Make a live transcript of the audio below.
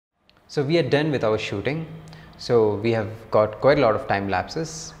So we are done with our shooting. So we have got quite a lot of time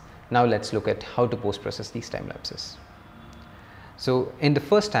lapses. Now let's look at how to post process these time lapses. So in the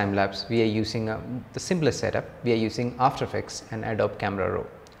first time lapse, we are using the simplest setup. We are using After Effects and Adobe Camera Raw.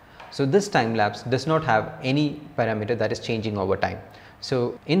 So this time lapse does not have any parameter that is changing over time.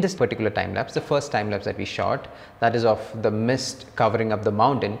 So in this particular time lapse, the first time lapse that we shot, that is of the mist covering up the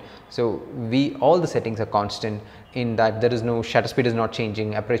mountain. So all the settings are constant in that there is no shutter speed is not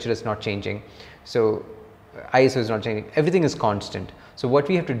changing, aperture is not changing. So ISO is not changing, everything is constant. So what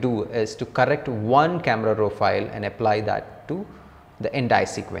we have to do is to correct one camera raw file and apply that to the entire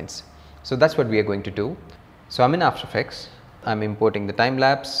sequence. So that's what we are going to do. So I'm in After Effects, I'm importing the time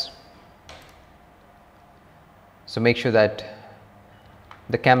lapse. So make sure that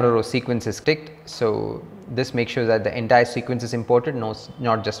the camera raw sequence is ticked. So this makes sure that the entire sequence is imported,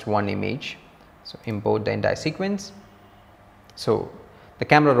 not just one image. So import the entire sequence. So the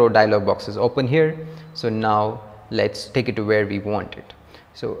camera raw dialog box is open here. So now let's take it to where we want it.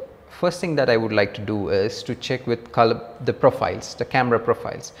 So first thing that I would like to do is to check with the profiles, the camera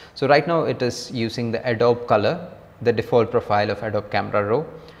profiles. So right now it is using the Adobe color, the default profile of Adobe Camera Raw.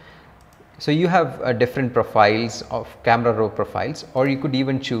 So you have different profiles of camera raw profiles, or you could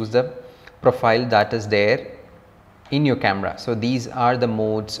even choose the profile that is there in your camera. So these are the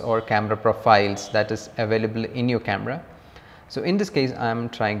modes or camera profiles that is available in your camera. So in this case I am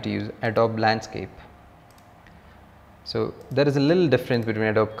trying to use Adobe Landscape. So there is a little difference between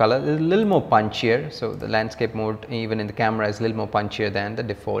Adobe color, it is a little more punchier. So the landscape mode even in the camera is a little more punchier than the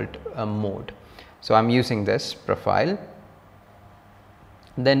default mode. So I am using this profile.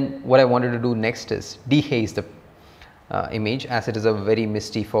 Then what I wanted to do next is dehaze the image, as it is a very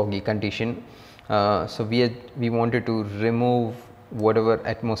misty foggy condition. So we wanted to remove whatever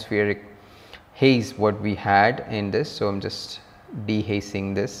atmospheric haze what we had in this. So I'm just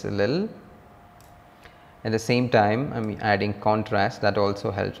dehazing this a little. At the same time I'm adding contrast, that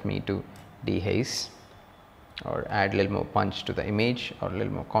also helps me to dehaze or add a little more punch to the image or a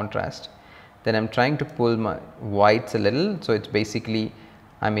little more contrast. Then I'm trying to pull my whites a little, so it's basically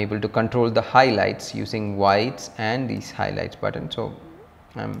I'm able to control the highlights using whites and these highlights button. So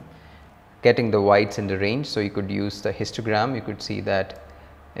I'm getting the whites in the range. So you could use the histogram, you could see that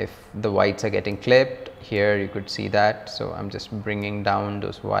if the whites are getting clipped here, you could see that. So I'm just bringing down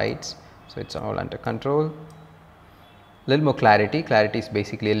those whites, so it's all under control. A little more clarity is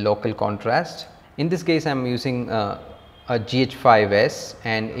basically a local contrast. In this case I'm using a GH5S,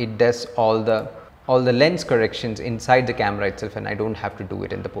 and it does all the lens corrections inside the camera itself, and I don't have to do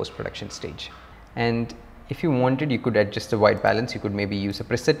it in the post-production stage. And if you wanted, you could adjust the white balance. You could maybe use a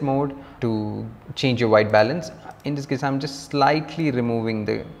preset mode to change your white balance. In this case I'm just slightly removing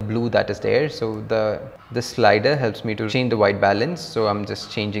the blue that is there. So the slider helps me to change the white balance. So I'm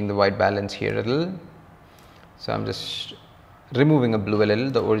just changing the white balance here a little. So I'm just removing a blue a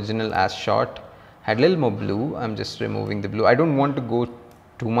little. The original as shot had a little more blue. I'm just removing the blue. I don't want to go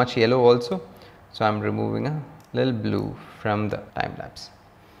too much yellow also. So I'm removing a little blue from the time lapse.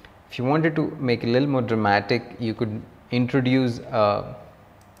 If you wanted to make it a little more dramatic, you could introduce a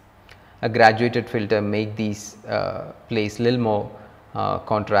graduated filter, make these place a little more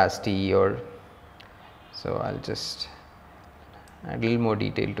contrasty, or so I'll just add a little more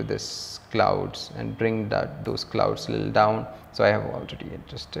detail to this clouds and bring those clouds a little down. So I have already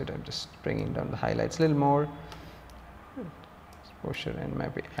adjusted. I'm just bringing down the highlights a little more, exposure, and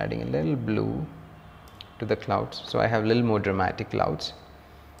maybe adding a little blue to the clouds. So I have a little more dramatic clouds.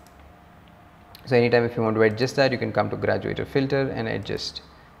 So anytime if you want to adjust that, you can come to graduated filter and adjust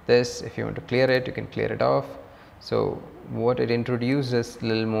this. If you want to clear it, you can clear it off. So what it introduces a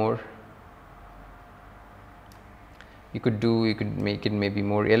little more, you could make it maybe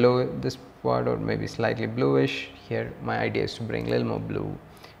more yellow this part, or maybe slightly bluish. Here my idea is to bring a little more blue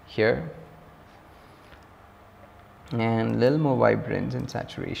here and a little more vibrance and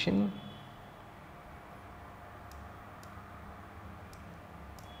saturation.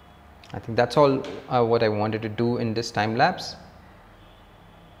 I think that's all what I wanted to do in this time lapse.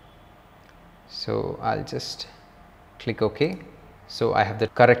 So I'll just click OK. So I have the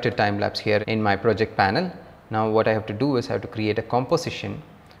corrected time lapse here in my project panel. Now what I have to do is I have to create a composition.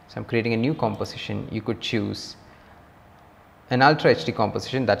 So I'm creating a new composition. You could choose an Ultra HD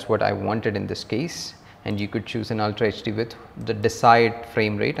composition, that's what I wanted in this case, and you could choose an Ultra HD with the desired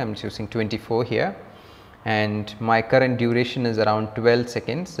frame rate. I'm choosing 24 here, and my current duration is around 12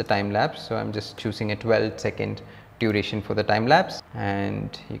 seconds, the time lapse. So I'm just choosing a 12-second duration for the time lapse,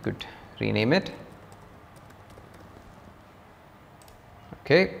 and you could rename it.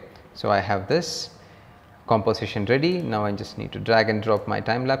 Okay, so I have this composition ready. Now I just need to drag and drop my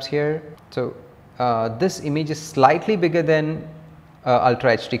time lapse here. So this image is slightly bigger than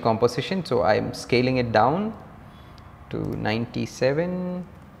Ultra HD composition, so I am scaling it down to 97,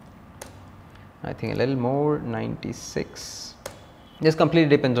 I think a little more, 96. This completely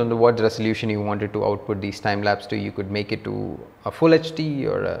depends on what resolution you wanted to output these time lapse to. You could make it to a full HD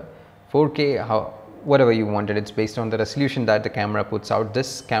or a 4K, whatever you wanted. It's based on the resolution that the camera puts out.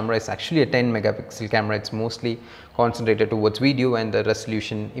 This camera is actually a 10 megapixel camera. It's mostly concentrated towards video, and the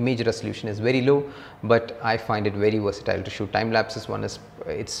resolution, image resolution, is very low, but I find it very versatile to shoot time lapses. One is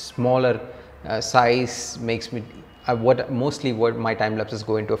it's smaller size, makes me mostly what my time lapses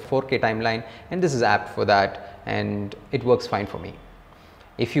go into a 4K timeline, and this is apt for that, and it works fine for me.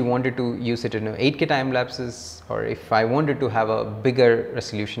 If you wanted to use it in 8K time lapses, or if I wanted to have a bigger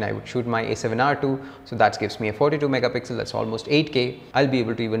resolution, I would shoot my A7R2, so that gives me a 42 megapixel, that's almost 8K. I'll be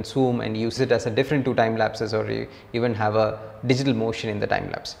able to even zoom and use it as a different 2 time lapses, or even have a digital motion in the time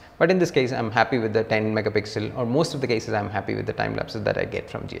lapse. But in this case, I'm happy with the 10 megapixel, or most of the cases I'm happy with the time lapses that I get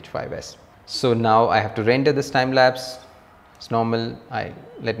from GH5s. So now I have to render this time lapse. It's normal.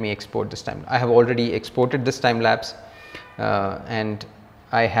 Let me export this time. I have already exported this time lapse, and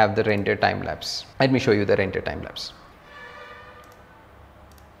I have the render time lapse. Let me show you the render time lapse.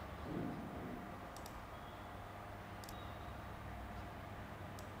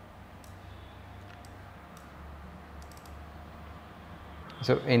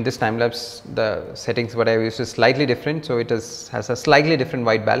 So in this time lapse, the settings what I used is slightly different, so it has a slightly different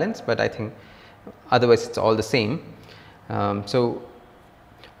white balance, but I think otherwise it's all the same. So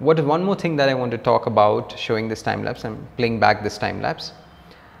one more thing that I want to talk about showing this time lapse, I'm playing back this time lapse.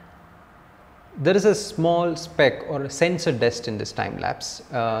 There is a small speck or a sensor dust in this time lapse,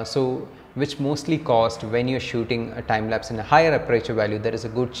 which mostly caused when you are shooting a time lapse in a higher aperture value. There is a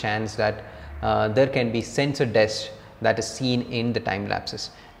good chance that there can be sensor dust that is seen in the time lapses.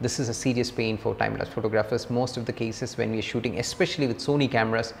 This is a serious pain for time lapse photographers. Most of the cases when we are shooting, especially with Sony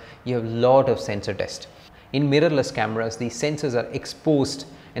cameras, you have a lot of sensor dust. In mirrorless cameras, these sensors are exposed,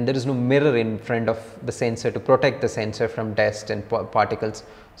 and there is no mirror in front of the sensor to protect the sensor from dust and particles.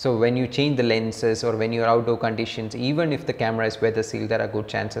 So when you change the lenses, or when you are outdoor conditions, even if the camera is weather sealed, there are good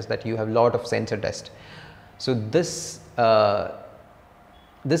chances that you have a lot of sensor dust. So this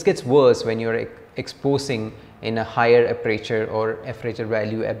gets worse when you are exposing in a higher aperture, or aperture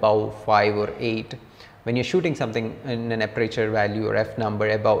value above 5 or 8. When you're shooting something in an aperture value or f number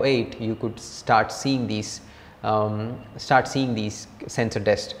above 8, you could start seeing these sensor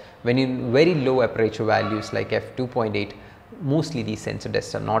dust. When in very low aperture values like f2.8, mostly these sensor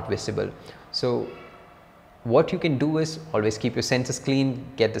dusts are not visible. So what you can do is always keep your sensors clean,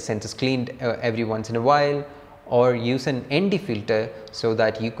 get the sensors cleaned every once in a while, or use an ND filter so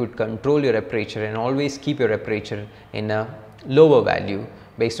that you could control your aperture and always keep your aperture in a lower value.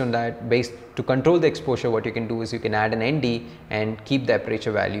 Based on that, to control the exposure, what you can do is you can add an ND and keep the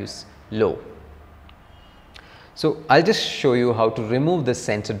aperture values low. So I'll just show you how to remove this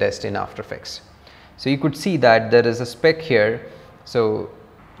sensor dust in After Effects. So you could see that there is a speck here, so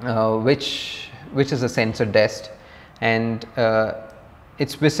which is a sensor dust, and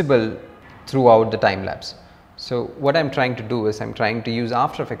it's visible throughout the time lapse. So what I'm trying to do is I'm trying to use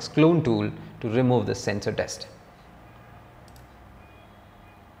After Effects clone tool to remove this sensor dust.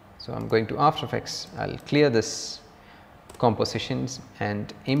 So I'm going to After Effects, I'll clear this compositions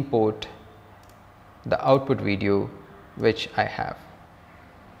and import the output video which I have.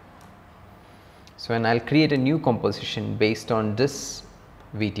 So and I'll create a new composition based on this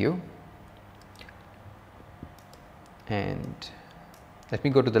video, and let me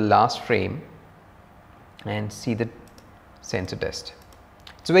go to the last frame and see the sensor dust.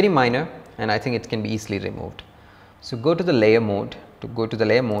 It's very minor, and I think it can be easily removed. So go to the layer mode. To go to the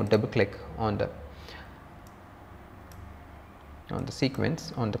layer mode, double click on the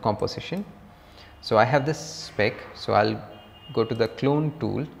sequence, on the composition. So I have this speck, so I'll go to the clone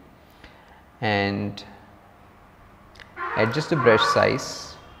tool and adjust the brush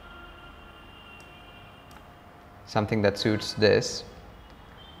size, something that suits this.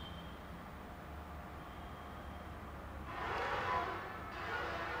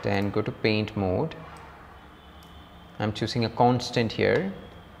 Then go to paint mode. I'm choosing a constant here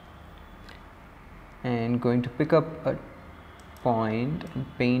and going to pick up a point and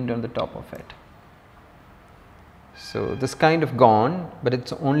paint on the top of it. So this kind of gone, but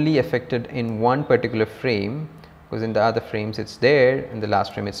it's only affected in one particular frame, because in the other frames it's there, in the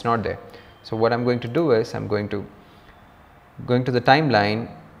last frame it's not there. So what I'm going to do is I'm going to the timeline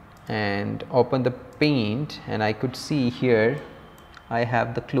and open the paint, and I could see here I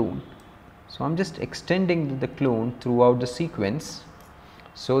have the clone. So, I am just extending the clone throughout the sequence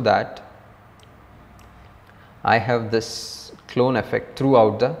so that I have this clone effect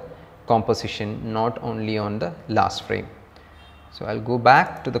throughout the composition, not only on the last frame. So, I will go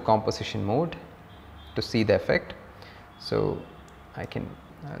back to the composition mode to see the effect. So, I will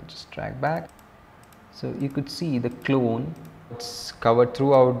just drag back. So, you could see the clone, it's covered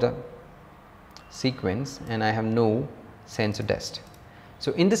throughout the sequence and I have no sensor dust.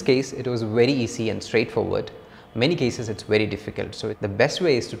 So, in this case it was very easy and straightforward. Many cases it is very difficult. So, the best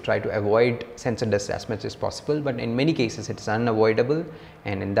way is to try to avoid sensor dust as much as possible, but in many cases it is unavoidable,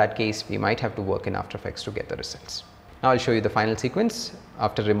 and in that case we might have to work in After Effects to get the results. Now, I will show you the final sequence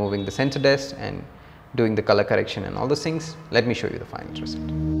after removing the sensor dust and doing the color correction and all those things. Let me show you the final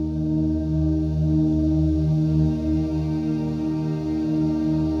result.